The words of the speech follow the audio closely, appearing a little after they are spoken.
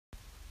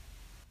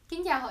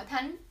Kính chào Hội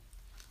Thánh.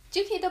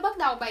 Trước khi tôi bắt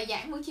đầu bài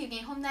giảng buổi chiều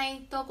ngày hôm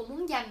nay, tôi cũng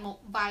muốn dành một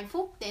vài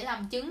phút để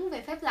làm chứng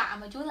về phép lạ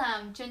mà Chúa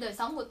làm trên đời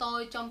sống của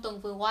tôi trong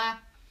tuần vừa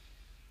qua.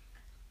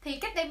 Thì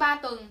cách đây 3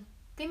 tuần,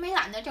 cái máy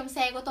lạnh ở trong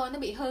xe của tôi nó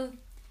bị hư.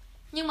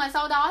 Nhưng mà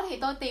sau đó thì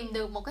tôi tìm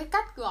được một cái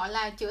cách gọi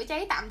là chữa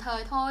cháy tạm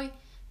thời thôi.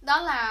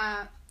 Đó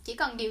là chỉ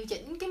cần điều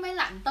chỉnh cái máy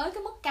lạnh tới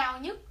cái mức cao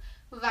nhất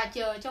và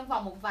chờ trong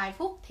vòng một vài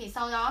phút thì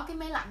sau đó cái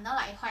máy lạnh nó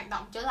lại hoạt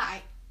động trở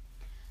lại.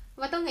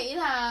 Và tôi nghĩ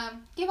là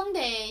cái vấn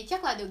đề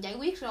chắc là được giải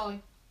quyết rồi.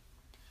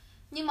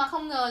 Nhưng mà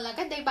không ngờ là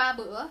cách đây 3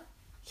 bữa,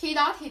 khi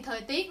đó thì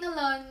thời tiết nó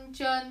lên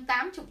trên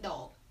 80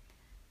 độ,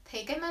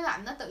 thì cái máy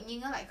lạnh nó tự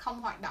nhiên nó lại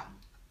không hoạt động.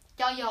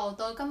 Cho dù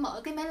tôi có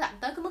mở cái máy lạnh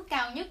tới cái mức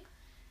cao nhất,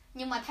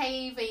 nhưng mà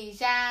thay vì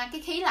ra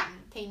cái khí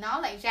lạnh thì nó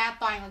lại ra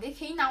toàn là cái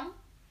khí nóng.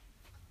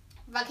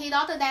 Và khi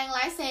đó tôi đang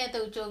lái xe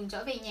từ trường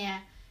trở về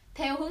nhà,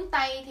 theo hướng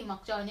Tây thì mặt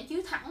trời nó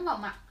chiếu thẳng vào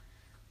mặt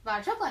và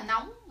rất là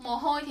nóng, mồ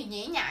hôi thì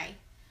nhễ nhại.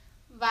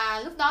 Và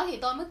lúc đó thì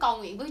tôi mới cầu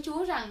nguyện với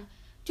Chúa rằng: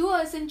 Chúa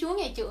ơi, xin Chúa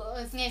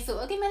ngày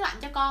sửa cái máy lạnh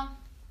cho con.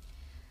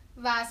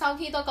 Và sau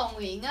khi tôi cầu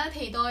nguyện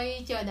thì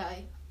tôi chờ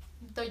đợi.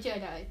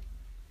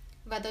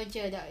 Và tôi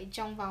chờ đợi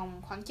trong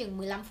vòng khoảng chừng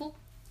 15 phút.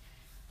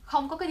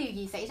 Không có cái điều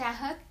gì xảy ra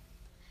hết.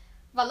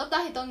 Và lúc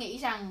đó thì tôi nghĩ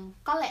rằng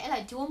có lẽ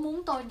là Chúa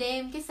muốn tôi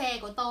đem cái xe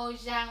của tôi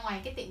ra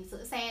ngoài cái tiệm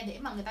sửa xe để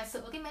mà người ta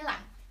sửa cái máy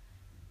lạnh.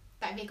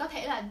 Tại vì có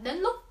thể là đến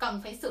lúc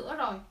cần phải sửa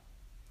rồi.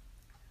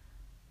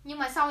 Nhưng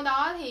mà sau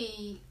đó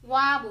thì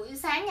qua buổi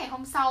sáng ngày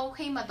hôm sau,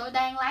 khi mà tôi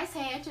đang lái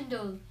xe ở trên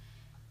đường,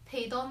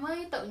 thì tôi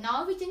mới tự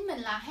nói với chính mình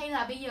là hay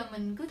là bây giờ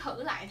mình cứ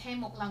thử lại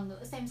thêm một lần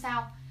nữa xem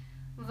sao.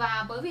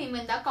 Và bởi vì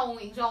mình đã cầu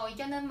nguyện rồi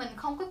cho nên mình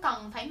không có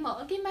cần phải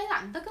mở cái máy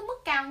lạnh tới cái mức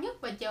cao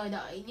nhất và chờ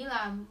đợi như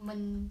là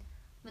mình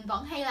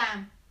vẫn hay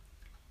làm.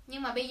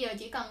 Nhưng mà bây giờ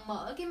chỉ cần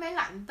mở cái máy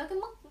lạnh tới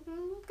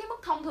cái mức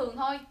thông thường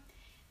thôi.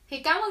 Thì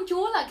cảm ơn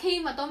Chúa là khi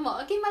mà tôi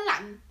mở cái máy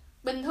lạnh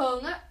bình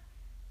thường á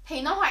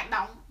thì nó hoạt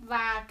động.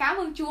 Và cảm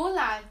ơn Chúa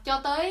là cho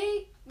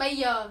tới bây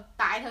giờ,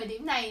 tại thời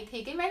điểm này,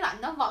 thì cái máy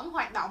lạnh nó vẫn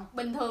hoạt động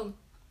bình thường.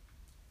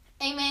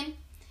 Amen.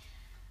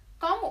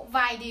 Có một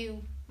vài điều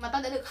mà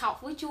tôi đã được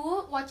học với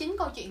Chúa qua chính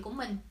câu chuyện của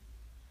mình.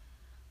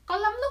 Có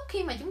lắm lúc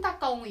khi mà chúng ta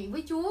cầu nguyện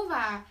với Chúa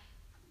và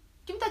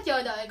chúng ta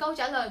chờ đợi câu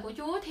trả lời của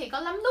Chúa, thì có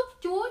lắm lúc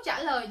Chúa trả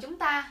lời chúng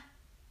ta,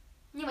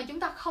 nhưng mà chúng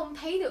ta không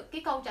thấy được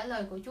cái câu trả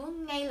lời của Chúa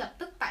ngay lập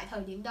tức tại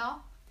thời điểm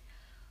đó.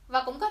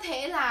 Và cũng có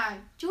thể là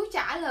Chúa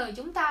trả lời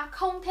chúng ta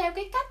không theo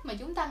cái cách mà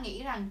chúng ta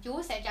nghĩ rằng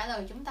Chúa sẽ trả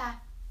lời chúng ta.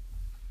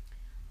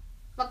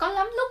 Và có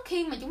lắm lúc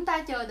khi mà chúng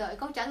ta chờ đợi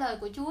câu trả lời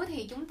của Chúa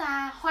thì chúng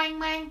ta hoang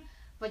mang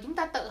và chúng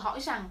ta tự hỏi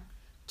rằng: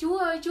 Chúa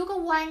ơi, Chúa có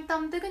quan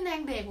tâm tới cái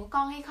nan đề của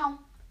con hay không?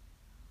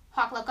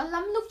 Hoặc là có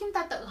lắm lúc chúng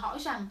ta tự hỏi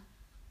rằng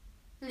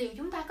liệu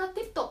chúng ta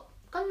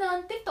có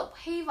nên tiếp tục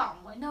hy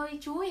vọng ở nơi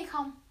Chúa hay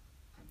không?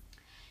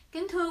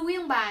 Kính thưa quý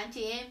ông bà, anh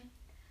chị em,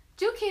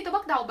 trước khi tôi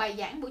bắt đầu bài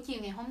giảng buổi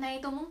chiều ngày hôm nay,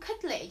 tôi muốn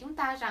khích lệ chúng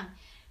ta rằng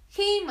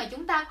khi mà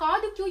chúng ta có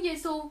Đức Chúa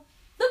Giêsu,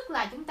 tức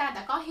là chúng ta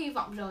đã có hy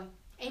vọng rồi.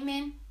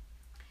 Amen.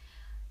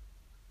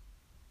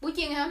 Buổi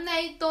chiều ngày hôm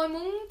nay tôi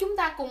muốn chúng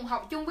ta cùng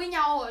học chung với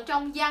nhau ở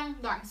trong Giăng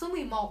đoạn số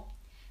 11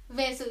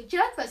 về sự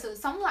chết và sự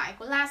sống lại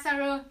của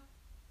Lazarus.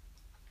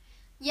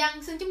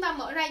 Xin chúng ta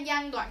mở ra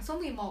Giăng đoạn số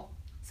 11,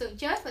 sự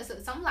chết và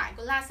sự sống lại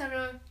của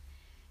Lazarus.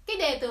 Cái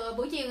đề tựa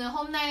buổi chiều ngày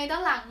hôm nay đó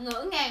là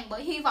ngỡ ngàng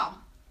bởi hy vọng.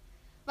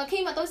 Và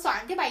khi mà tôi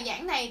soạn cái bài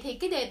giảng này thì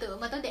cái đề tựa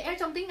mà tôi để ở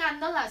trong tiếng Anh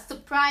đó là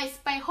Surprise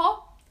by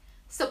Hope.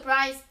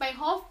 Surprise by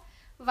Hope.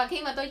 Và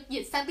khi mà tôi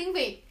dịch sang tiếng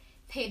Việt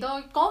thì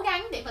tôi cố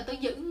gắng để mà tôi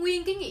giữ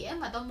nguyên cái nghĩa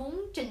mà tôi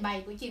muốn trình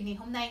bày buổi chiều ngày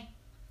hôm nay.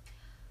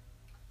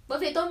 Bởi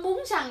vì tôi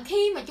muốn rằng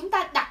khi mà chúng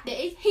ta đặt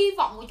để hy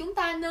vọng của chúng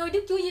ta nơi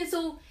Đức Chúa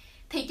Giêsu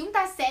thì chúng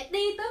ta sẽ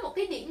đi tới một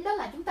cái điểm đó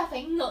là chúng ta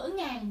phải ngỡ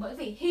ngàng bởi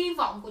vì hy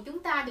vọng của chúng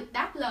ta được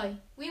đáp lời.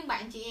 Quý ông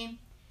bạn chị em,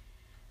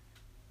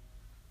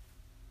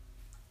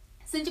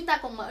 xin chúng ta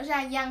cùng mở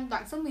ra Giăng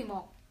đoạn số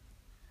 11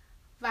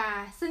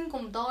 và xin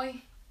cùng tôi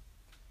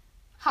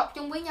học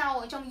chung với nhau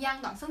ở trong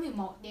Giăng đoạn số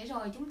 11 để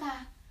rồi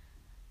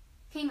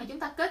khi mà chúng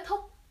ta kết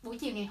thúc buổi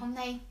chiều ngày hôm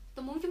nay,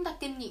 tôi muốn chúng ta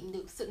kinh nghiệm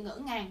được sự ngỡ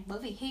ngàng bởi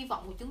vì hy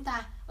vọng của chúng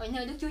ta ở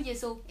nơi Đức Chúa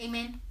Giêsu.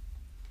 Amen.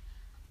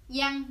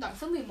 Giăng đoạn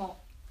số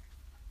 11.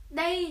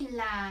 Đây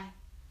là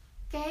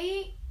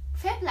cái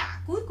phép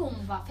lạ cuối cùng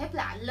và phép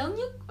lạ lớn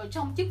nhất ở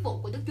trong chức vụ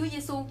của Đức Chúa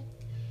Giêsu.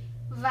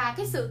 Và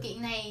cái sự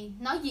kiện này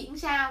nó diễn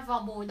ra vào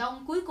mùa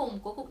đông cuối cùng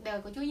của cuộc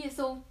đời của Chúa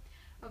Giêsu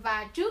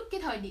và trước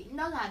cái thời điểm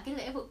đó là cái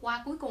lễ vượt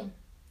qua cuối cùng.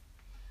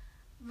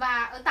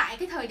 Và ở tại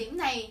cái thời điểm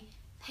này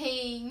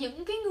thì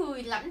những cái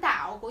người lãnh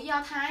đạo của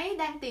Do Thái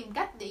đang tìm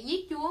cách để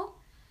giết Chúa.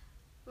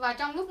 Và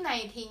trong lúc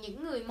này thì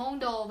những người môn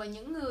đồ và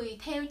những người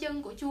theo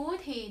chân của Chúa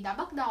thì đã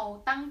bắt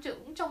đầu tăng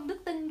trưởng trong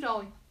đức tin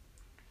rồi.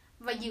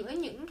 Và giữa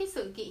những cái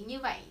sự kiện như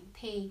vậy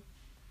thì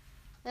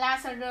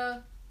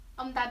Lazarus,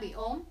 ông ta bị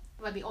ốm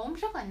và bị ốm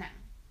rất là nặng.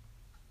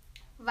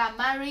 Và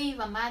Mary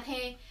và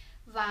Ma-thê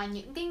và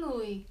những cái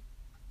người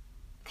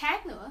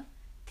khác nữa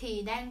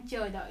thì đang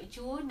chờ đợi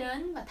Chúa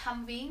đến và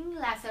thăm viếng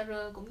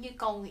Lazarus cũng như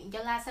cầu nguyện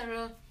cho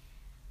Lazarus.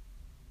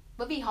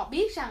 Bởi vì họ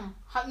biết rằng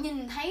họ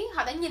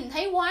đã nhìn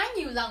thấy quá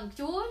nhiều lần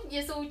Chúa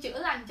Giêsu chữa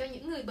lành cho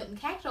những người bệnh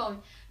khác rồi.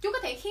 Chúa có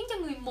thể khiến cho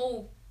người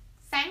mù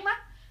sáng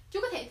mắt,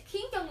 Chúa có thể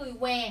khiến cho người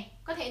què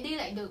có thể đi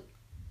lại được.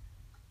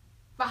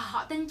 Và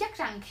họ tin chắc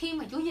rằng khi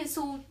mà Chúa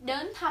Giêsu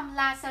đến thăm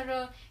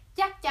Lazarơ,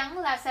 chắc chắn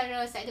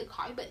Lazarơ sẽ được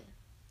khỏi bệnh.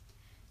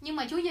 Nhưng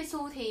mà Chúa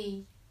Giêsu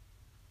thì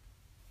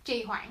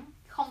trì hoãn,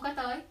 không có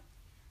tới.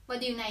 Và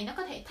điều này nó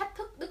có thể thách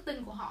thức đức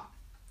tin của họ.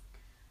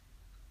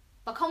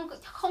 Và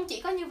không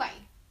chỉ có như vậy,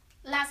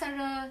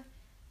 Lazarơ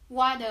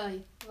qua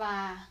đời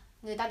và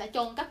người ta đã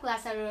chôn cất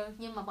Lazarơ,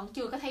 nhưng mà vẫn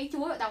chưa có thấy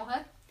Chúa ở đâu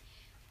hết.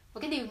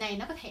 Và cái điều này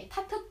nó có thể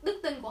thách thức đức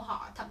tin của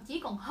họ, thậm chí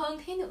còn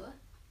hơn thế nữa.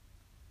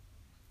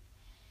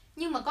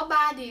 Nhưng mà có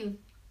 3 điều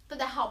tôi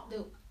đã học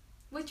được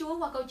với Chúa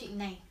qua câu chuyện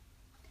này.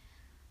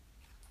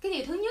 Cái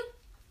điều thứ nhất,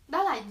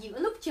 đó là giữa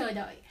lúc chờ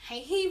đợi, hãy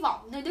hy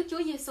vọng nơi Đức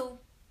Chúa Giêsu.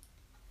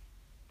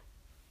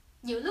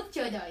 Giữa lúc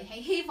chờ đợi,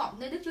 hãy hy vọng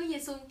nơi Đức Chúa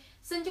Giêsu.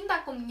 Xin chúng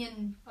ta cùng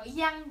nhìn ở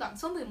Giăng đoạn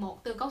số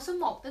 11, từ câu số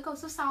 1 tới câu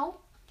số 6.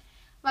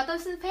 Và tôi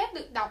xin phép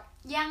được đọc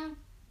Giăng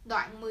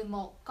đoạn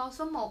 11, câu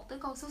số 1 tới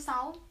câu số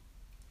 6.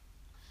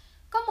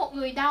 Có một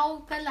người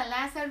đau tên là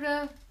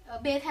Lazarơ ở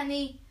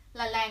Bethany,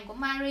 là làng của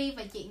Mary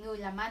và chị người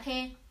là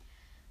Ma-thê.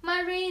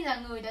 Mary là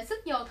người đã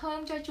xức dầu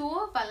thơm cho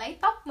Chúa và lấy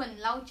tóc mình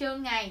lau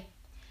trơn Ngài.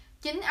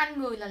 Chính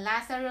anh người là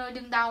Lazarơ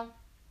đương đau.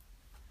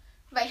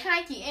 Vậy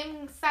hai chị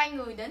em sai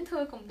người đến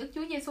thưa cùng Đức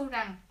Chúa Giêsu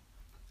rằng: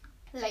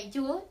 Lạy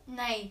Chúa,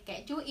 này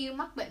kẻ Chúa yêu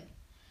mắc bệnh.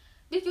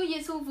 Đức Chúa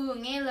Giêsu vừa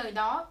nghe lời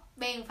đó,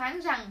 bèn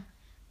phán rằng: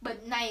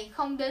 Bệnh này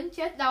không đến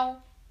chết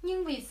đâu,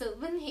 nhưng vì sự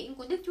vinh hiển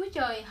của Đức Chúa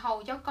Trời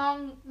hầu cho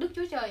con Đức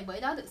Chúa Trời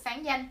bởi đó được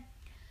sáng danh.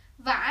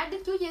 Vả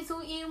Đức Chúa Giêsu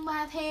yêu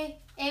Ma-thê,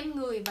 em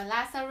người và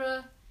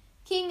Lazarơ.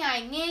 Khi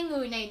Ngài nghe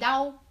người này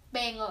đau,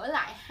 bèn ở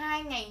lại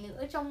 2 ngày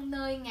nữa trong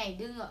nơi Ngài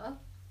đương ở.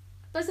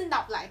 Tôi xin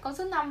đọc lại câu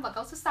số 5 và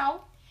câu số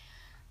 6.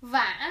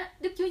 Vả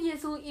Đức Chúa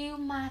Giêsu yêu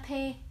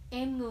Ma-thê,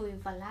 em người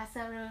và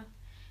Lazarơ.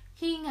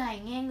 Khi Ngài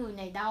nghe người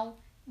này đau,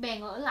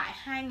 bèn ở lại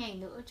 2 ngày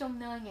nữa trong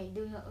nơi Ngài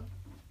đương ở.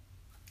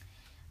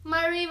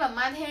 Mary và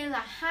Ma-thê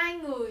là hai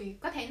người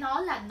có thể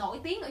nói là nổi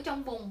tiếng ở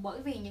trong vùng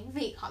bởi vì những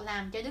việc họ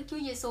làm cho Đức Chúa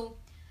Giêsu.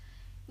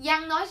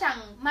 Giăng nói rằng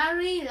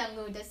Mary là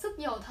người đã xức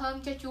dầu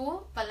thơm cho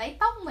Chúa và lấy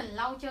tóc mình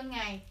lau cho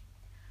Ngài.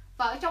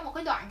 Và ở trong một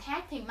cái đoạn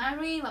khác thì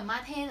Mary và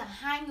Ma-thê là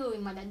hai người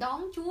mà đã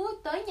đón Chúa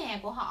tới nhà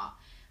của họ.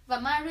 Và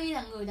Mary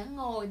là người đã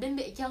ngồi bên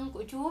bệ chân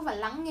của Chúa và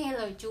lắng nghe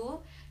lời Chúa,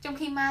 trong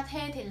khi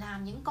Ma-thê thì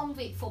làm những công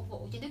việc phục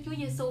vụ cho Đức Chúa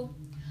Giêsu.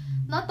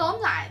 Nói tóm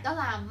lại đó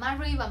là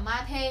Mary và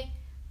Ma-thê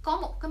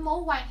có một cái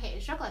mối quan hệ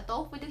rất là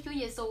tốt với Đức Chúa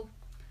Giêsu.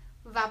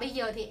 Và bây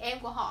giờ thì em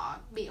của họ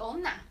bị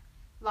ốm nặng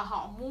và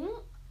họ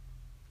muốn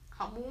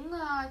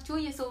Chúa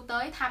Giêsu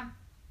tới thăm.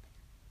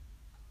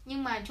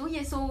 Nhưng mà Chúa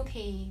Giêsu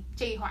thì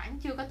trì hoãn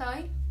chưa có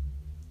tới.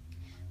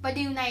 Và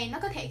điều này nó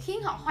có thể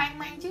khiến họ hoang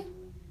mang chứ.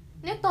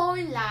 Nếu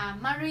tôi là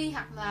Mary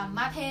hoặc là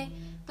Ma-thê,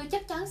 tôi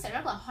chắc chắn sẽ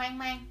rất là hoang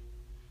mang.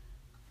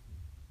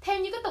 Theo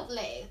như cái tục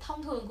lệ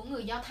thông thường của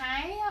người Do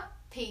Thái á,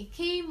 thì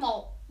khi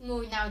một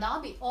người nào đó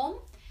bị ốm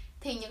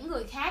thì những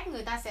người khác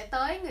người ta sẽ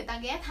tới, người ta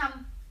ghé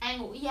thăm, an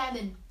ủi gia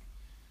đình.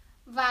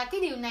 Và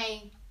cái điều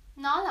này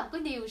nó là một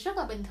cái điều rất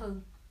là bình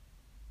thường.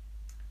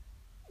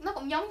 Nó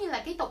cũng giống như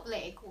là cái tục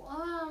lệ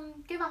của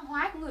cái văn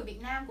hóa của người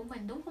Việt Nam của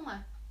mình, đúng không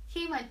ạ?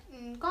 Khi mà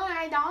có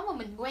ai đó mà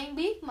mình quen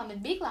biết, mà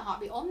mình biết là họ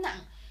bị ốm nặng,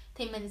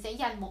 thì mình sẽ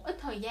dành một ít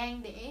thời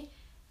gian để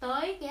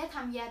tới ghé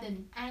thăm gia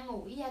đình, an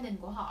ủi gia đình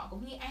của họ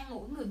cũng như an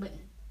ủi người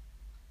bệnh.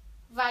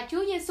 Và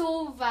Chúa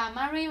Giêsu và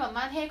Mary và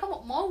Ma-thê có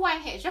một mối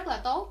quan hệ rất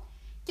là tốt,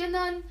 cho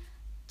nên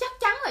chắc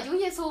chắn là Chúa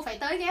Giêsu phải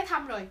tới ghé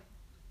thăm rồi.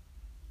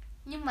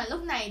 Nhưng mà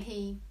lúc này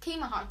thì khi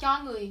mà họ cho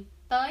người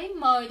tới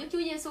mời Đức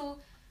Chúa Giêsu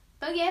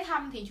tới ghé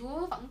thăm thì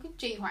Chúa vẫn cứ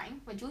trì hoãn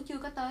và Chúa chưa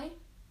có tới.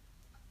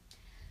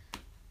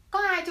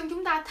 Có ai trong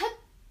chúng ta thích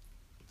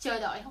chờ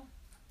đợi không?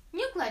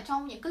 Nhất là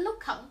trong những cái lúc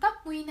khẩn cấp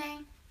nguy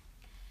nan.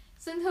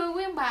 Xin thưa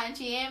quý ông bà anh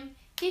chị em,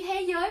 cái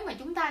thế giới mà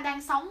chúng ta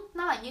đang sống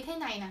nó là như thế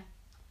này nè.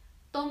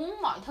 Tôi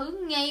muốn mọi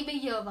thứ ngay bây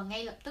giờ và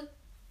ngay lập tức.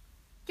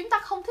 Chúng ta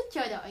không thích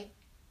chờ đợi.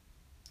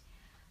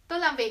 Tôi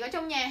làm việc ở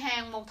trong nhà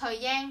hàng một thời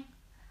gian,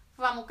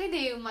 và một cái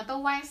điều mà tôi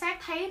quan sát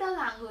thấy đó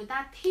là người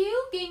ta thiếu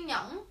kiên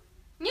nhẫn,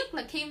 nhất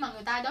là khi mà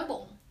người ta đói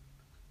bụng.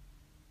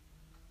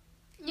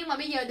 Nhưng mà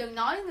bây giờ đừng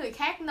nói người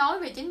khác, nói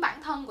về chính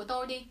bản thân của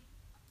tôi đi.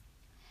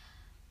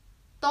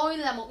 Tôi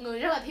là một người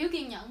rất là thiếu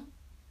kiên nhẫn.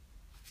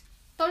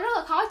 Tôi rất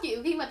là khó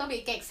chịu khi mà tôi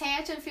bị kẹt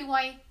xe trên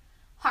freeway,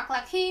 hoặc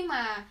là khi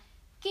mà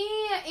cái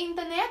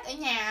internet ở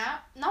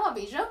nhà nó mà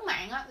bị rớt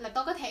mạng là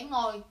tôi có thể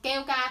ngồi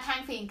kêu ca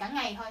than phiền cả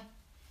ngày thôi.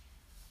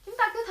 Chúng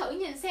ta cứ thử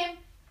nhìn xem,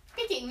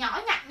 cái chuyện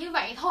nhỏ nhặt như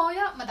vậy thôi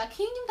á mà đã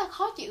khiến chúng ta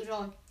khó chịu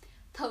rồi.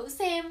 Thử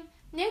xem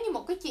nếu như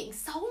một cái chuyện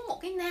xấu, một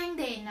cái nan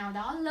đề nào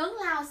đó lớn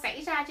lao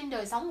xảy ra trên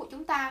đời sống của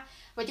chúng ta,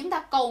 và chúng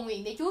ta cầu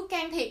nguyện để Chúa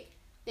can thiệp,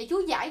 để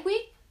Chúa giải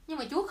quyết, nhưng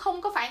mà Chúa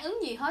không có phản ứng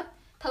gì hết.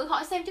 Thử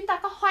hỏi xem chúng ta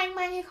có hoang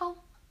mang hay không?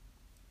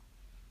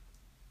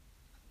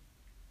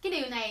 Cái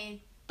điều này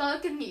tôi đã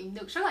kinh nghiệm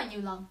được rất là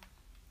nhiều lần.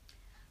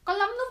 Có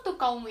lắm lúc tôi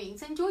cầu nguyện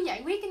xin Chúa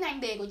giải quyết cái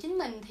nan đề của chính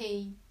mình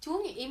thì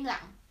Chúa thì im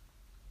lặng.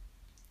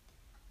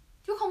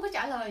 Chúa không có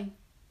trả lời.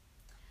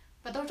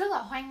 Và tôi rất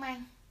là hoang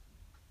mang.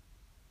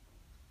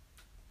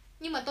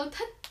 Nhưng mà tôi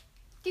thích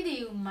cái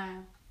điều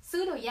mà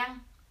sứ đồ Giăng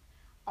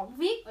ổng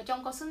viết ở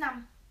trong câu số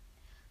 5.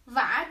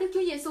 Vả Đức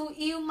Chúa Giêsu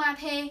yêu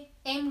Ma-thê,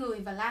 em người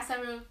và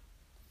La-sa-rơ.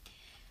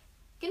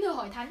 Kính thưa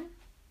hội thánh,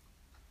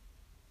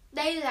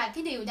 đây là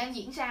cái điều đang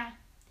diễn ra.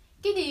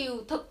 Cái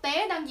điều thực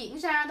tế đang diễn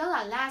ra đó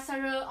là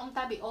La-sa-rơ ông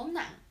ta bị ốm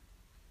nặng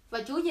và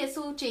Chúa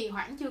Giêsu trì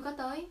hoãn chưa có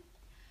tới.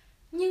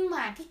 Nhưng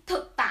mà cái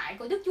thực tại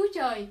của Đức Chúa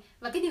Trời,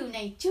 và cái điều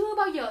này chưa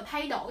bao giờ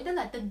thay đổi, đó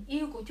là tình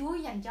yêu của Chúa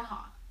dành cho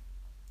họ.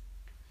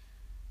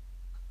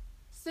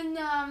 Xin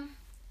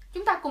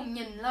chúng ta cùng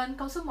nhìn lên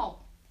câu số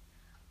 1.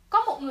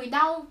 Có một người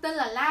đau tên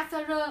là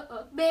La-sa-rơ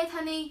ở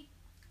Bethany,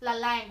 là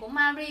làng của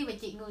Mary và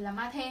chị người là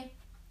Ma-thê.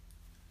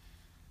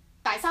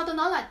 Tại sao tôi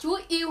nói là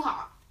Chúa yêu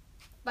họ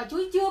và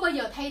Chúa chưa bao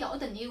giờ thay đổi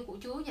tình yêu của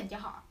Chúa dành cho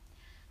họ?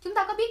 Chúng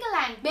ta có biết cái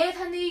làng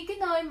Bethany, cái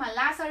nơi mà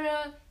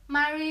La-sa-rơ,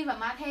 Mary và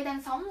Ma-thê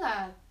đang sống,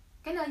 là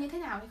cái nơi như thế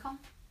nào hay không?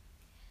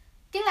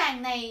 Cái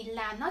làng này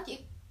là nó chỉ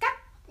cách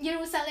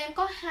Jerusalem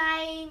có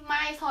 2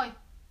 mile thôi.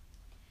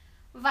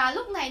 Và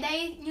lúc này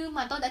đây, như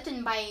mà tôi đã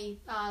trình bày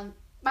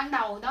ban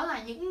đầu, đó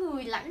là những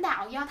người lãnh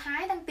đạo Do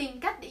Thái đang tìm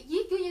cách để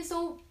giết Chúa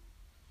Giêsu.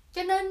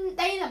 Cho nên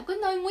đây là một cái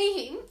nơi nguy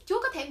hiểm.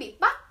 Chúa có thể bị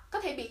bắt,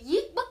 có thể bị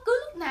giết bất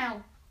cứ lúc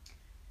nào.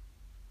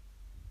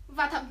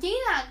 Và thậm chí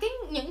là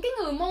những cái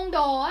người môn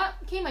đồ á,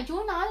 khi mà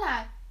Chúa nói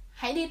là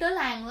hãy đi tới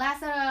làng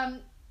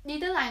đi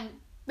tới làng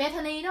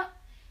Bethany đó,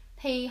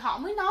 thì họ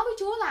mới nói với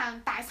Chúa là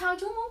tại sao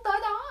Chúa muốn tới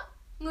đó?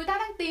 Người ta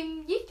đang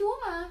tìm giết Chúa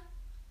mà.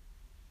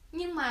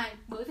 Nhưng mà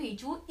bởi vì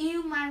Chúa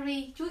yêu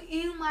Mary, Chúa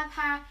yêu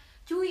Martha,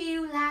 Chúa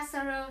yêu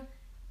Lazarus,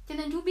 cho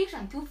nên Chúa biết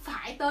rằng Chúa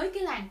phải tới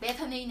cái làng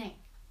Bethany này.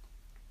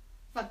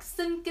 Và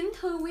xin kính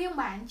thưa quý ông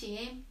bà anh chị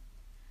em,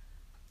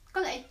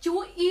 có lẽ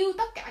Chúa yêu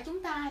tất cả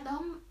chúng ta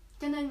đó,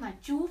 cho nên mà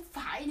Chúa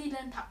phải đi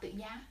lên thập tự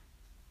giá.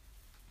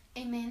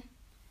 Amen.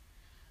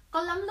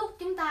 Có lắm lúc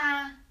chúng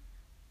ta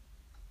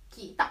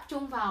chỉ tập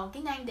trung vào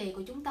cái nan đề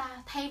của chúng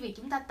ta, thay vì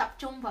chúng ta tập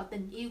trung vào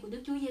tình yêu của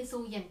Đức Chúa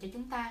Giêsu dành cho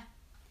chúng ta.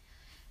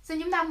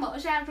 Xin chúng ta mở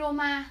ra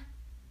Roma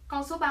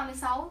câu số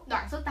 36,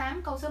 đoạn số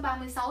 8, câu số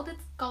 36 tới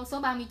câu số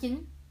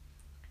 39.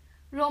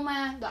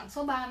 Roma đoạn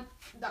số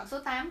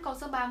 8, câu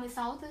số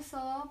 36 tới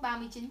số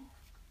 39.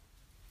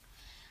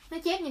 Nó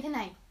chép như thế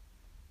này: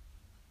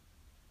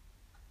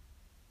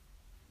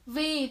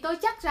 Vì tôi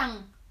chắc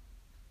rằng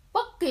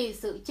bất kỳ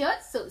sự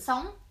chết, sự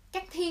sống,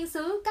 các thiên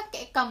sứ, các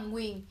kẻ cầm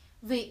quyền,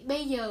 việc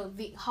bây giờ,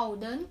 việc hầu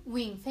đến,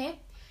 quyền phép,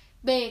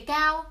 bề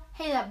cao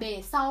hay là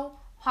bề sâu,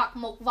 hoặc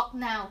một vật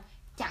nào,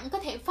 chẳng có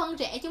thể phân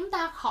rẽ chúng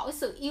ta khỏi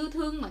sự yêu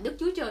thương mà Đức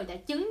Chúa Trời đã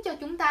chứng cho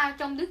chúng ta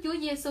trong Đức Chúa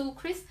Giêsu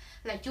Christ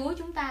là Chúa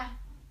chúng ta.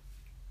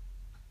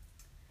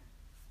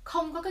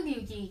 Không có cái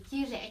điều gì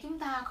chia rẽ chúng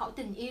ta khỏi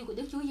tình yêu của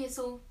Đức Chúa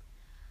Giêsu.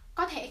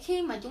 Có thể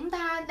khi mà chúng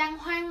ta đang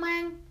hoang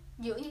mang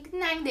giữa những cái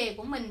nan đề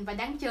của mình và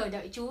đang chờ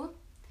đợi Chúa,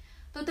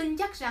 tôi tin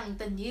chắc rằng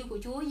tình yêu của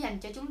Chúa dành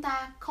cho chúng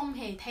ta không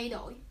hề thay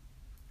đổi.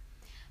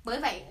 Bởi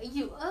vậy, ở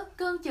giữa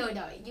cơn chờ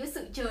đợi, giữa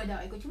sự chờ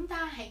đợi của chúng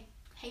ta,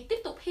 hãy tiếp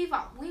tục hy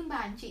vọng quý ông bà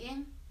anh chị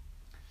em.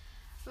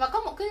 Và có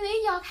một cái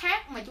lý do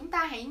khác mà chúng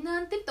ta hãy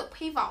nên tiếp tục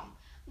hy vọng,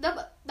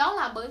 đó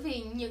là bởi vì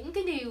những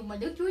cái điều mà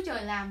Đức Chúa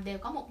Trời làm đều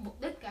có một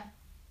mục đích cả.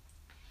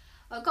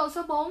 Ở câu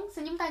số 4,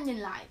 xin chúng ta nhìn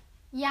lại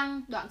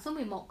Giăng đoạn số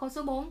 11 câu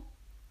số 4.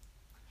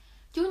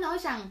 Chúa nói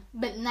rằng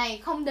bệnh này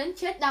không đến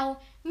chết đâu,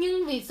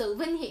 nhưng vì sự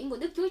vinh hiển của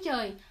Đức Chúa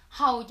Trời,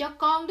 hầu cho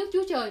con Đức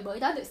Chúa Trời bởi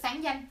đó được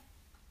sáng danh.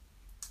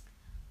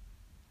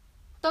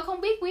 Tôi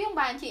không biết quý ông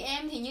bà anh chị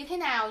em thì như thế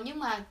nào, nhưng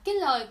mà cái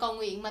lời cầu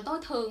nguyện mà tôi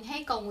thường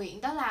hay cầu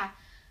nguyện đó là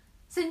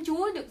xin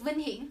Chúa được vinh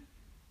hiển.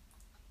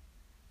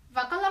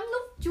 Và có lắm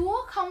lúc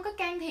Chúa không có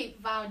can thiệp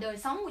vào đời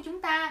sống của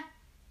chúng ta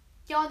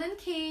cho đến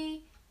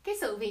khi cái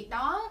sự việc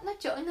đó nó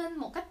trở nên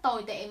một cách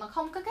tồi tệ mà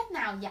không có cách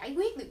nào giải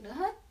quyết được nữa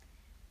hết.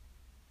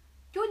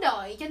 Chúa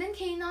đợi cho đến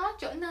khi nó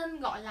trở nên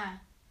gọi là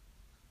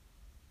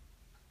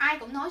ai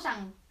cũng nói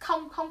rằng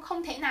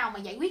không thể nào mà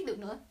giải quyết được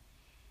nữa,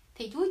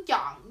 thì Chúa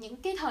chọn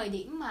những cái thời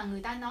điểm mà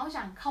người ta nói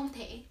rằng không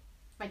thể,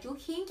 và Chúa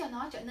khiến cho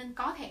nó trở nên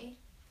có thể.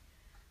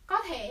 Có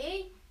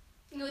thể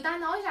người ta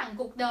nói rằng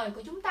cuộc đời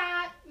của chúng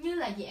ta như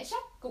là dễ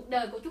sách, cuộc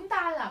đời của chúng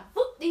ta là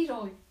vứt đi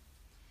rồi.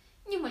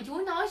 Nhưng mà Chúa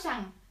nói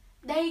rằng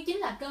đây chính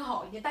là cơ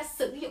hội để ta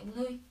sử dụng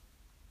ngươi.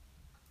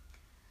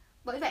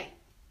 Bởi vậy,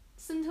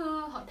 xin thưa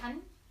hội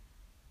thánh,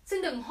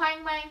 xin đừng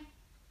hoang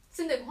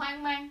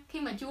mang khi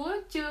mà Chúa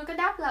chưa có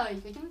đáp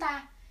lời của chúng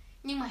ta,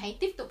 nhưng mà hãy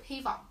tiếp tục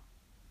hy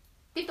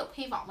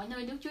vọng ở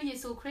nơi Đức Chúa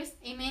Giêsu Christ.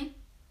 Amen.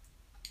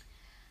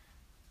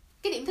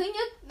 Cái điểm thứ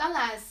nhất đó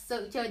là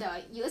sự chờ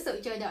đợi, giữa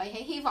sự chờ đợi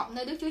hãy hy vọng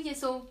nơi Đức Chúa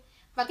Giêsu.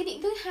 Và cái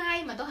điểm thứ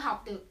hai mà tôi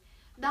học được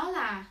đó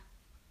là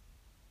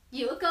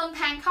giữa cơn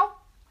than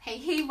khóc hãy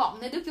hy vọng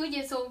nơi Đức Chúa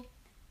Giêsu.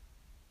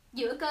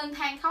 Giữa cơn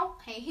than khóc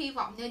hãy hy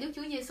vọng nơi Đức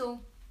Chúa Giêsu.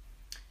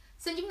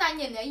 Xin chúng ta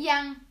nhìn ở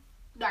Giăng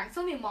đoạn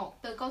số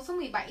 11 từ câu số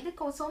 17 tới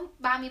câu số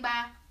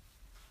 33.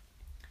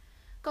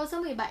 Câu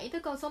số 17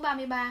 tới câu số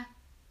 33.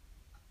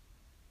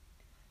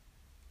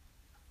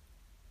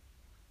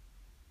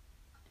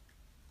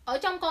 Ở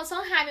trong câu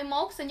số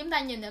 21, xin chúng ta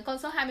nhìn ở câu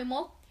số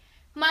 21.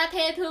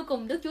 Ma-thê thưa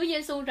cùng Đức Chúa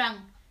Giêsu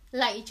rằng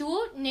lạy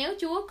Chúa, nếu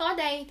Chúa có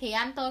đây thì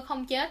anh tôi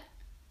không chết.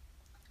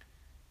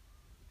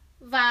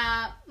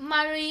 Và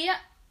Mary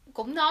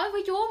cũng nói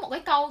với Chúa một cái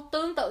câu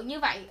tương tự như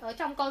vậy ở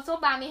trong câu số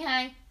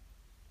 32.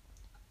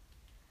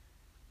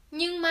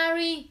 Nhưng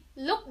Mary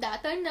lúc đã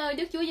tới nơi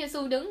Đức Chúa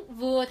Giêsu đứng,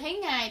 vừa thấy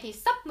Ngài thì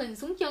sắp mình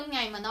xuống chân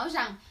Ngài mà nói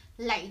rằng: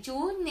 lạy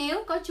Chúa,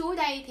 nếu có Chúa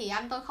đây thì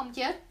anh tôi không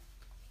chết.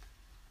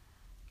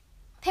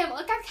 Theo một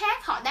cách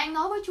khác, họ đang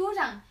nói với Chúa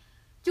rằng: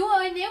 Chúa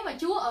ơi, nếu mà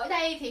Chúa ở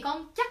đây thì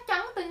con chắc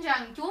chắn tin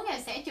rằng Chúa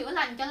Ngài sẽ chữa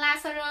lành cho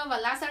Lazarus và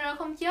Lazarus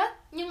không chết.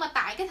 Nhưng mà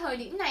tại cái thời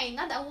điểm này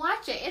nó đã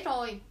quá trễ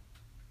rồi.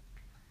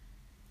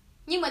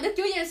 Nhưng mà Đức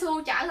Chúa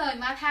Giêsu trả lời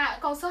Martha ở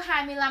câu số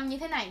 25 như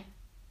thế này: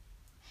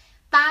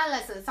 ta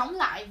là sự sống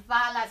lại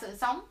và là sự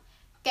sống.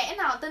 Kẻ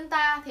nào tin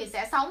ta thì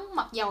sẽ sống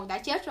mặc dầu đã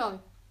chết rồi.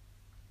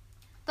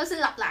 Tôi xin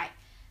lặp lại: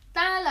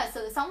 ta là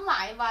sự sống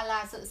lại và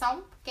là sự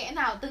sống. Kẻ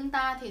nào tin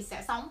ta thì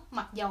sẽ sống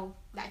mặc dầu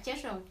đã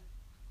chết rồi.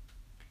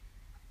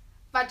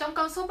 Và trong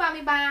câu số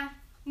 33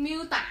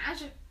 miêu tả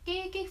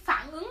cái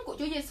phản ứng của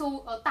Chúa Giêsu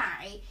ở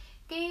tại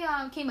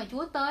khi mà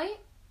Chúa tới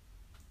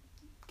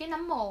cái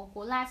nấm mồ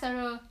của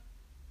Lazarus.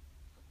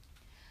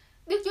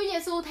 Đức Chúa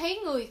Giêsu thấy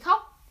người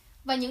khóc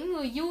và những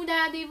người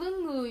Giu-đa đi với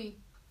người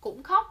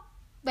cũng khóc,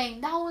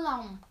 bèn đau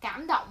lòng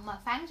cảm động mà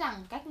phán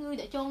rằng: các ngươi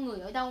đã chôn người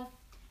ở đâu?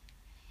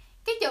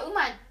 Cái chữ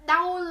mà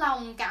đau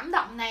lòng cảm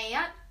động này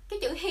á, cái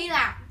chữ Hy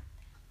Lạp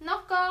nó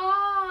có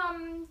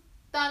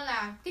tên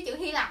là cái chữ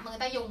Hy Lạp mà người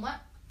ta dùng á,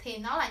 thì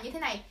nó là như thế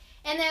này: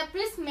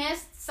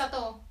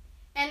 enebrismesato.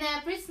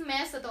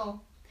 Enebrismesato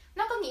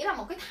nó có nghĩa là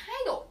một cái thái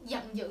độ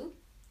giận dữ.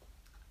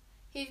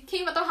 Thì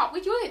khi mà tôi học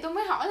với Chúa thì tôi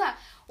mới hỏi là: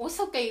 ủa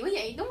sao kỳ quá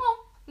vậy, đúng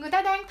không? Người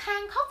ta đang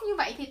than khóc như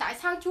vậy thì tại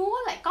sao Chúa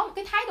lại có một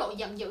cái thái độ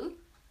giận dữ?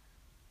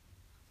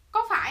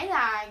 Có phải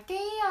là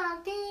cái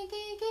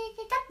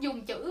cách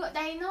dùng chữ ở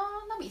đây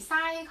nó bị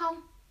sai hay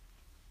không?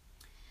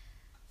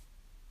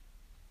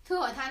 Thưa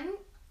Hội Thánh,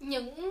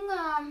 những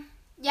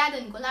gia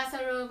đình của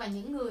Lazarus và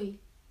những người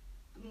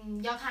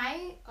Do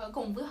Thái ở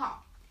cùng với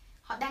họ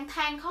đang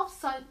than khóc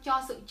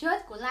cho sự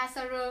chết của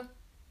Lazarus.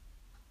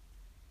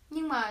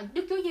 Nhưng mà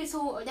Đức Chúa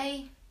Giêsu ở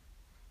đây,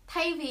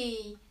 thay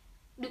vì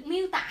được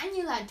miêu tả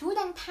như là Chúa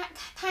đang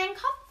than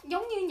khóc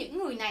giống như những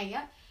người này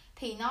á,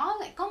 thì nó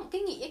lại có một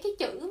cái nghĩa, cái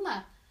chữ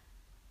mà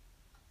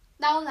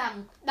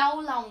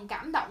đau lòng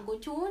cảm động của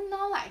Chúa,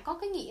 nó lại có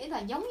cái nghĩa là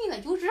giống như là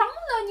Chúa rống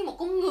lên như một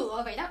con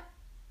ngựa vậy đó.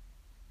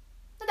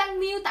 Nó đang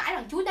miêu tả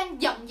rằng Chúa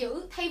đang giận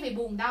dữ thay vì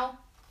buồn đau.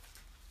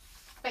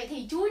 Vậy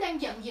thì Chúa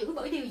đang giận dữ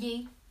bởi điều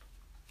gì?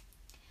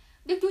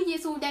 Đức Chúa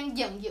Giêsu đang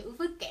giận dữ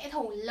với kẻ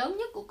thù lớn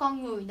nhất của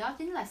con người, đó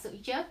chính là sự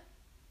chết.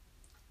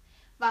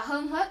 Và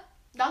hơn hết,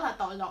 đó là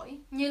tội lỗi.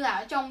 Như là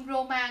ở trong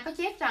Roma có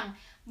chép rằng: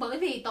 bởi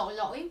vì tội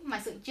lỗi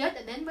mà sự chết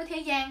đã đến với thế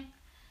gian.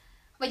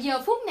 Và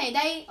giờ phút này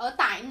đây, ở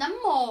tại nấm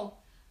mồ,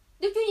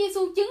 Đức Chúa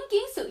Giêsu chứng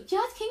kiến sự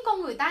chết khiến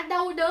con người ta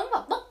đau đớn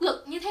và bất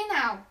lực như thế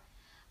nào.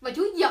 Và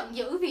Chúa giận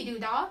dữ vì điều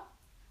đó.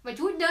 Và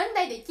Chúa đến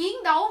đây để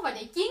chiến đấu và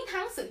để chiến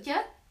thắng sự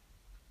chết.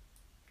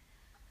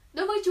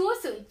 Đối với Chúa,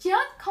 sự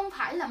chết không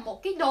phải là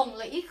một cái đồn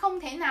lũy không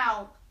thể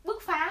nào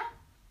bứt phá.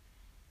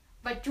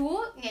 Và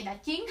Chúa, Ngài đã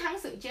chiến thắng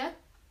sự chết.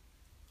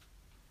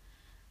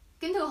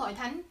 Kính thưa Hội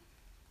Thánh,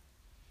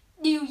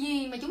 điều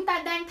gì mà chúng ta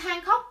đang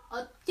than khóc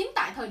ở chính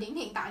tại thời điểm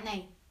hiện tại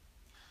này?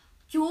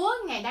 Chúa,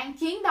 Ngài đang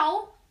chiến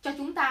đấu cho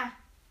chúng ta.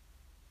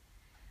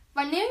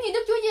 Và nếu như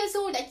Đức Chúa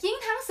Giêsu đã chiến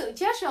thắng sự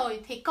chết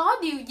rồi, thì có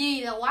điều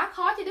gì là quá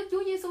khó cho Đức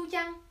Chúa Giêsu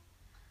chăng?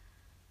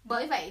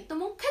 Bởi vậy tôi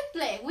muốn khích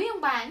lệ quý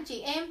ông bà anh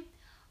chị em,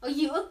 ở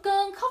giữa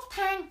cơn khóc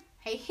than,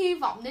 hãy hy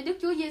vọng đến Đức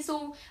Chúa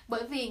Giêsu,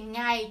 bởi vì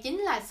Ngài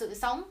chính là sự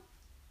sống.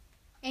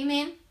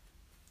 Amen.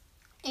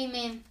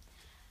 Amen.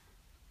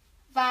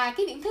 Và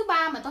cái điểm thứ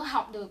ba mà tôi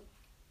học được,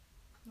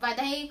 và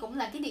đây cũng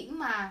là cái điểm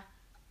mà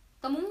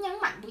tôi muốn nhấn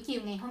mạnh buổi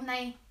chiều ngày hôm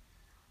nay,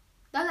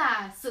 đó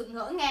là sự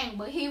ngỡ ngàng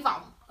bởi hy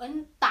vọng ở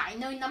tại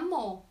nơi nấm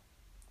mồ.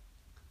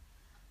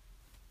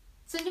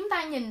 Xin chúng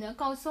ta nhìn ở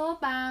câu số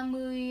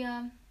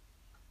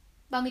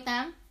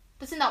 38.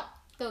 Tôi xin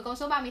đọc từ câu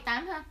số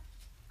 38 ha.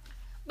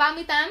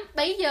 38.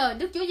 Bấy giờ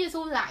Đức Chúa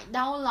Giêsu lại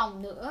đau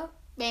lòng nữa,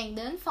 bèn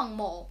đến phần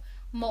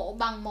mộ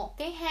bằng một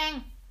cái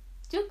hang.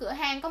 Trước cửa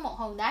hang có một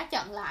hòn đá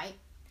chặn lại.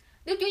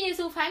 Đức Chúa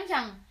Giêsu phán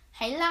rằng: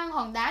 hãy lăn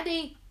hòn đá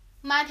đi.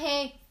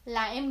 Ma-thê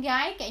là em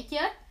gái kẻ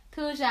chết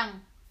thưa rằng: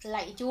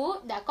 lạy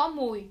Chúa, đã có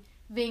mùi,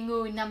 vì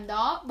người nằm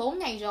đó 4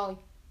 ngày rồi.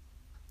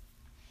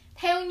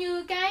 Theo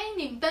như cái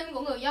niềm tin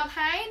của người Do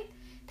Thái,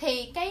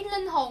 thì cái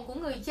linh hồn của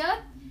người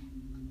chết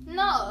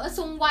nó ở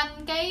xung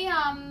quanh cái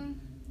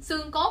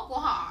xương cốt của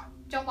họ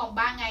trong vòng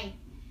 3 ngày.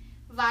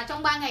 Và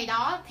trong 3 ngày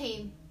đó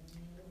thì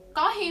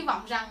có hy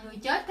vọng rằng người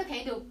chết có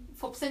thể được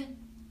phục sinh.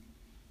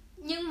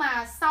 Nhưng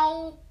mà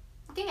sau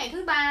cái ngày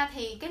thứ 3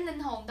 thì cái linh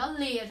hồn đó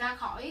lìa ra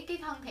khỏi cái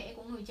thân thể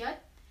của người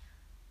chết.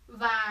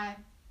 Và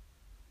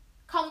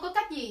không có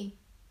cách gì,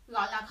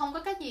 gọi là không có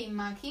cách gì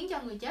mà khiến cho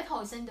người chết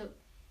hồi sinh được.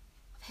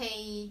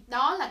 Thì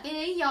đó là cái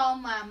lý do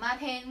mà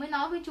Ma-thê mới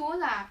nói với Chúa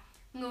là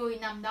người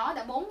nằm đó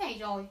đã 4 ngày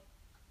rồi.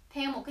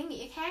 Theo một cái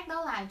nghĩa khác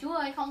đó là: Chúa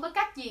ơi, không có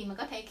cách gì mà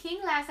có thể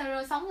khiến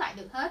Lazarus sống lại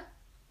được hết.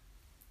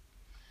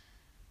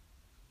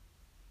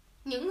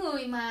 Những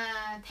người mà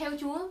theo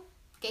Chúa,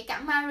 kể cả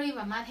Mary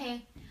và Matthew,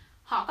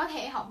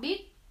 họ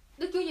biết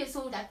Đức Chúa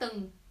Giêsu đã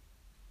từng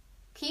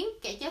khiến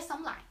kẻ chết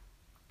sống lại.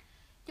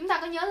 Chúng ta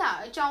có nhớ là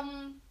ở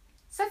trong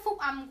sách phúc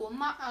âm của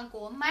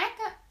Mark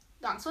á,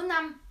 đoạn số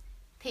 5,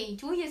 thì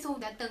Chúa Giêsu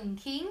đã từng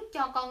khiến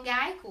cho con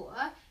gái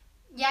của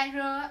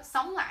Giai-rơ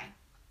sống lại.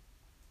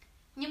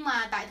 Nhưng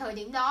mà tại thời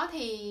điểm đó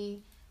thì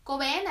cô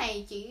bé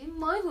này chỉ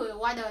mới vừa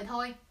qua đời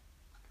thôi.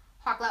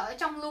 Hoặc là ở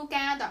trong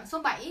Luca đoạn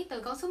số 7,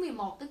 từ câu số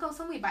 11 tới câu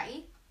số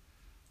 17,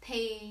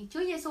 thì Chúa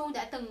Giêsu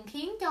đã từng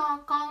khiến cho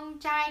con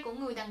trai của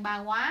người đàn bà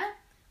quá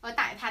ở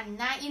tại thành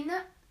Na-in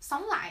á,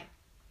 sống lại.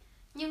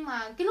 Nhưng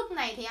mà cái lúc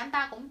này thì anh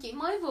ta cũng chỉ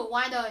mới vừa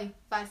qua đời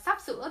và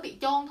sắp sửa bị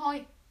chôn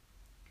thôi.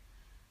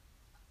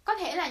 Có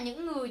thể là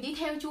những người đi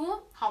theo Chúa,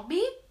 họ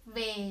biết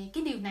về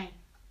cái điều này,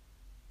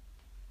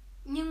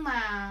 nhưng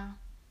mà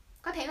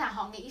có thể là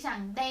họ nghĩ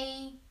rằng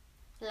đây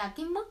là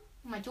cái mức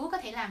mà Chúa có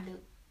thể làm được.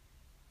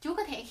 Chúa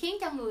có thể khiến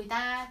cho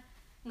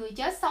người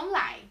chết sống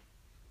lại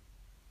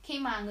khi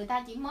mà người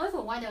ta chỉ mới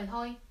vừa qua đời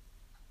thôi.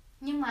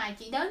 Nhưng mà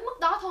chỉ đến mức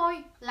đó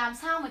thôi. Làm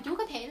sao mà Chúa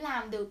có thể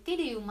làm được cái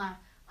điều mà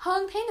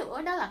hơn thế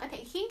nữa, đó là có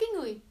thể khiến cái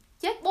người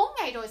chết 4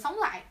 ngày rồi sống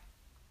lại.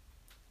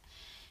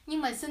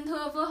 Nhưng mà xin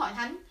thưa với Hội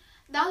Thánh,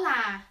 đó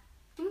là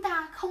chúng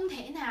ta không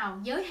thể nào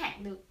giới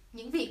hạn được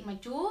những việc mà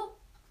Chúa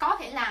có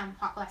thể làm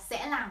hoặc là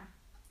sẽ làm.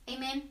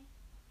 Amen.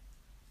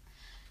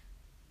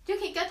 Trước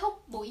khi kết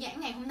thúc buổi giảng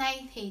ngày hôm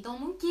nay thì tôi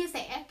muốn chia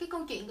sẻ cái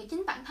câu chuyện của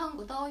chính bản thân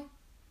của tôi.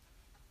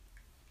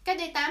 Cách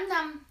đây 8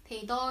 năm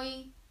thì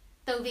tôi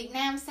từ Việt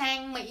Nam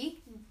sang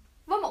Mỹ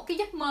với một cái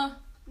giấc mơ,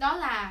 đó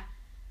là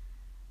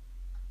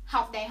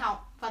học đại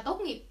học và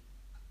tốt nghiệp.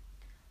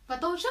 Và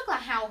tôi rất là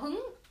hào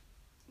hứng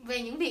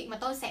về những việc mà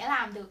tôi sẽ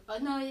làm được ở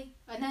nơi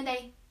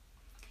đây.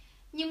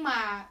 Nhưng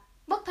mà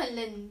bất thình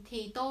lình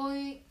thì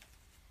tôi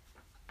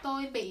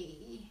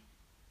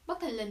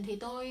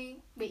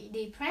bị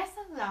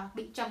depressed, là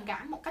bị trầm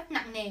cảm một cách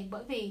nặng nề.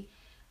 Bởi vì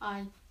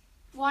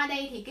qua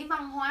đây thì cái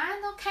văn hóa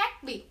nó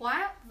khác biệt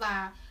quá,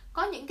 và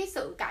có những cái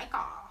sự cãi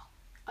cọ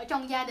ở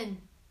trong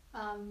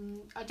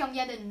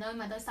gia đình nơi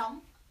mà tôi sống.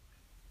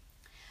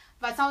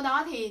 Và sau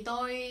đó thì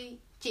tôi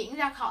chuyển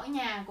ra khỏi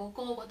nhà của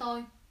cô của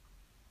tôi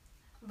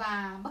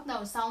và bắt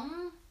đầu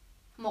sống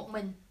một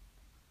mình.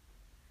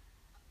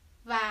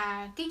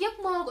 Và cái giấc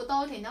mơ của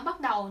tôi thì nó bắt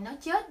đầu nó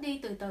chết đi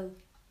từ từ.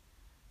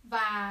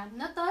 Và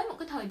nó tới một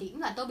cái thời điểm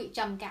là tôi bị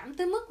trầm cảm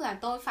tới mức là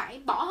tôi phải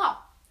bỏ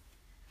học.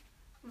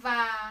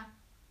 Và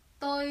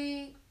tôi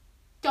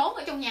trốn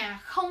ở trong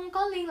nhà, không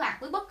có liên lạc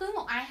với bất cứ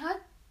một ai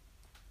hết.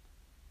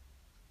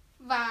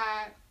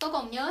 Và tôi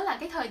còn nhớ là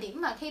cái thời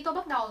điểm mà khi tôi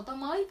bắt đầu, tôi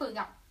mới vừa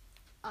gặp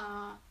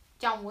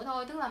chồng của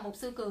tôi, tức là Mục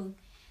sư Cường.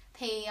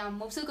 Thì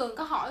Mục sư Cường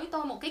có hỏi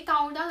tôi một cái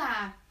câu, đó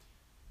là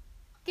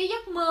cái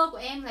giấc mơ của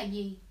em là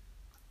gì?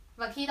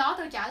 Và khi đó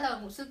tôi trả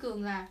lời Mục sư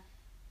Cường là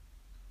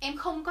em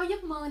không có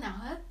giấc mơ nào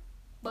hết,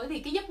 bởi vì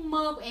cái giấc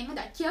mơ của em nó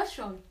đã chết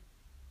rồi.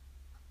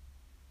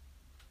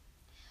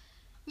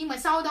 Nhưng mà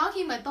sau đó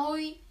khi mà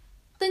tôi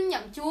tin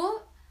nhận Chúa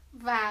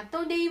và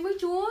tôi đi với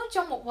Chúa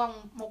trong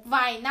một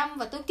vài năm,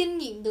 và tôi kinh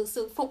nghiệm được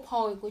sự phục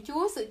hồi của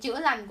Chúa, sự chữa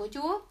lành của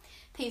Chúa,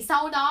 thì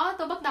sau đó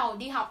tôi bắt đầu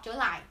đi học trở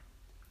lại.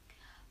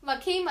 Và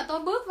khi mà tôi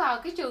bước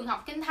vào cái trường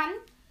học Kinh Thánh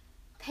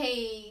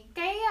thì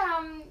cái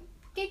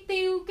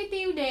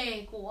tiêu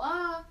đề của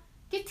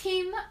cái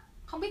team á,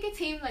 không biết cái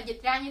team là dịch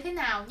ra như thế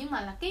nào, nhưng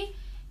mà là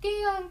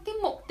cái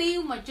mục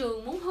tiêu mà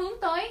trường muốn hướng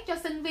tới cho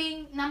sinh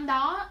viên năm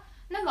đó,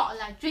 nó gọi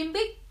là Dream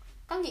Big,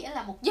 có nghĩa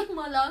là một giấc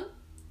mơ lớn.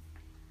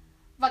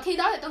 Và khi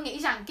đó thì tôi nghĩ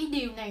rằng cái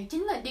điều này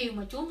chính là điều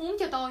mà Chúa muốn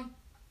cho tôi.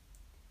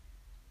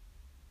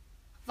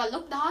 Và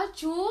lúc đó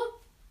Chúa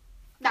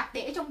đặt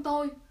để trong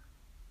tôi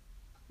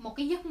một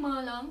cái giấc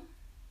mơ lớn.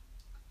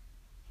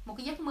 Một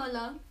cái giấc mơ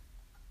lớn.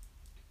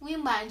 Quý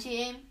ông bà anh chị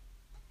em,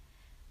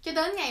 cho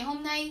đến ngày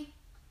hôm nay,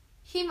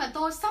 khi mà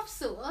tôi sắp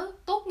sửa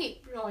tốt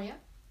nghiệp rồi á,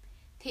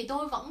 thì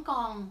tôi vẫn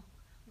còn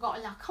gọi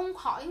là không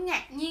khỏi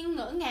ngạc nhiên,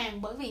 ngỡ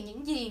ngàng bởi vì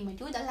những gì mà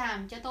Chúa đã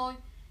làm cho tôi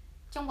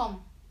trong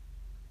vòng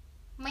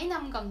mấy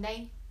năm gần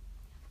đây.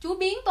 Chúa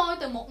biến tôi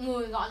từ một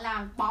người gọi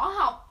là bỏ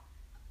học,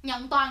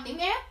 nhận toàn điểm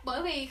F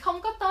bởi vì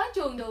không có tới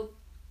trường được,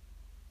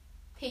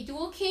 thì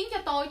Chúa khiến cho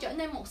tôi trở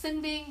nên một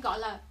sinh viên gọi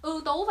là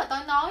ưu tú. Và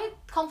tôi nói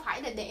không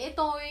phải là để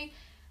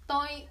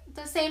tôi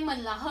xem mình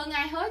là hơn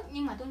ai hết,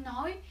 nhưng mà tôi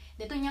nói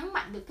để tôi nhấn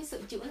mạnh được cái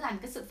sự chữa lành,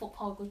 cái sự phục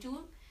hồi của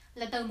Chúa.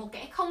 Là từ một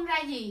kẻ không ra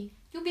gì,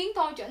 Chúa biến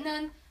tôi trở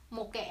nên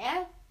một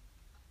kẻ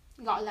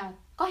gọi là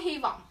có hy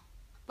vọng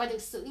và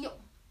được sử dụng.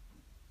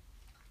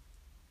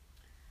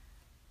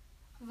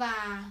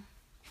 Và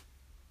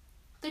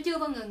tôi chưa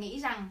bao giờ nghĩ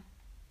rằng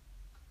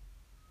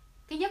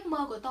cái giấc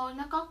mơ của tôi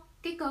nó có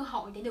cái cơ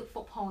hội để được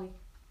phục hồi.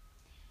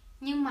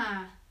 Nhưng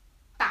mà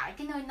tại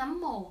cái nơi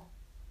nấm mồ,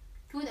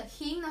 Chúa đã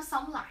khiến nó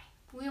sống lại.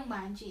 Quý ông bà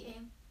anh chị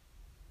em,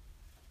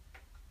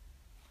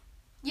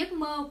 giấc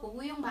mơ của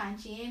quý ông bà anh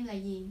chị em là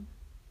gì?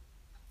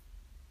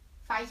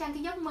 Phải chăng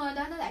cái giấc mơ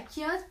đó nó đã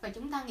chết và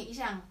chúng ta nghĩ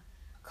rằng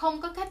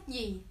không có cách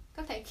gì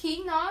có thể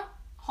khiến nó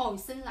hồi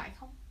sinh lại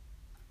không?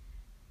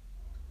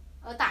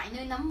 Ở tại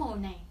nơi nấm mồ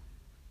này,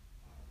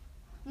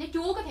 Nếu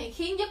Chúa có thể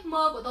khiến giấc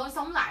mơ của tôi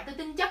sống lại, tôi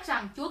tin chắc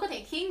rằng Chúa có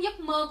thể khiến giấc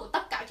mơ của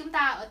tất cả chúng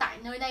ta ở tại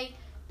nơi đây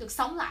được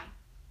sống lại.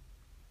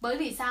 Bởi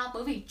vì sao?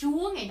 Bởi vì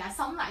Chúa Ngài đã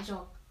sống lại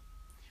rồi.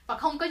 Và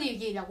không có điều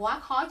gì là quá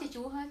khó cho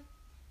Chúa hết.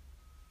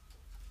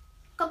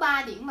 Có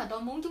 3 điểm mà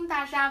tôi muốn chúng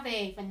ta ra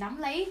về và nắm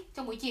lấy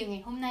trong buổi chiều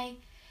ngày hôm nay.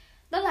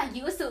 Đó là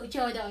giữa sự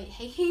chờ đợi,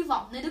 hãy hy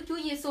vọng nơi Đức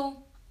Chúa Giêsu.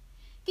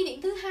 Cái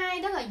điểm thứ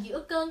hai đó là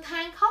giữa cơn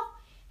than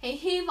khóc, hãy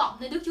hy vọng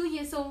nơi Đức Chúa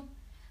Giêsu.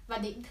 Và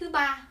điểm thứ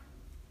ba,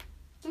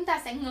 chúng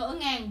ta sẽ ngỡ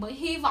ngàng bởi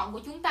hy vọng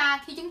của chúng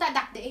ta khi chúng ta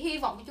đặt để hy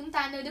vọng của chúng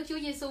ta nơi Đức Chúa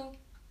Giêsu.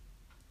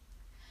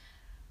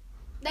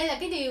 Đây là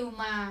cái điều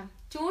mà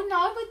Chúa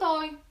nói với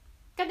tôi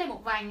cách đây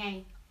một vài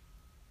ngày.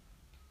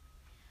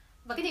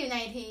 Và cái điều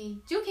này thì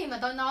trước khi mà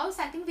tôi nói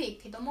sang tiếng Việt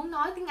thì tôi muốn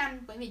nói tiếng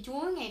Anh, bởi vì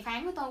Chúa Ngài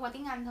phán với tôi qua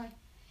tiếng Anh thôi.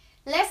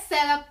 Let's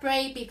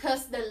celebrate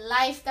because the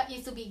life that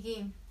is to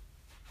begin.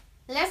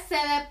 Let's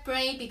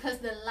celebrate because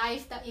the life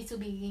that is to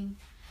begin.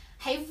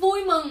 Hãy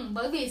vui mừng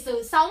bởi vì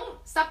sự sống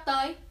sắp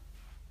tới.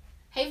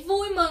 Hãy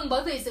vui mừng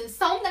bởi vì sự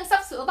sống đang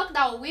sắp sửa bắt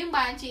đầu, quý ông bà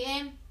anh chị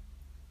em.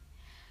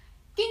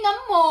 Cái nấm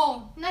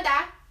mồ nó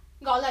đã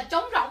gọi là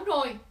trống rỗng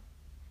rồi.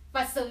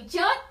 Và sự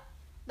chết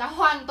đã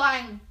hoàn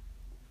toàn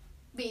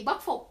bị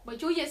bắt phục bởi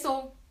Chúa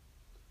Giêsu.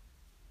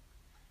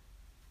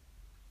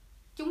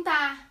 Chúng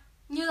ta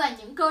như là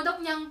những cơ đốc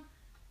nhân,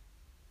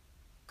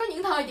 có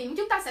những thời điểm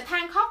chúng ta sẽ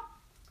than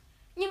khóc,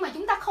 nhưng mà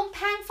chúng ta không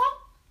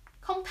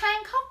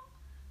than khóc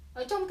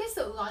ở trong cái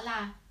sự gọi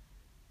là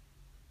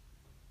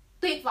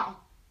tuyệt vọng,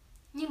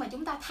 nhưng mà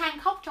chúng ta than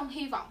khóc trong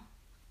hy vọng.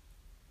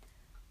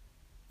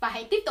 Và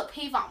hãy tiếp tục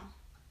hy vọng,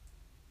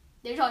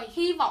 để rồi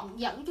hy vọng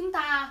dẫn chúng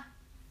ta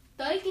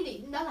tới cái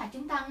điểm đó là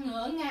chúng ta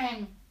ngỡ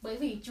ngàng bởi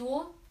vì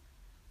Chúa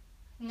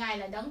Ngài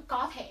là đấng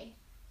có thể.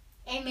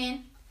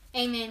 Amen.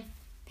 Amen.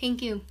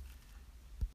 Thank you.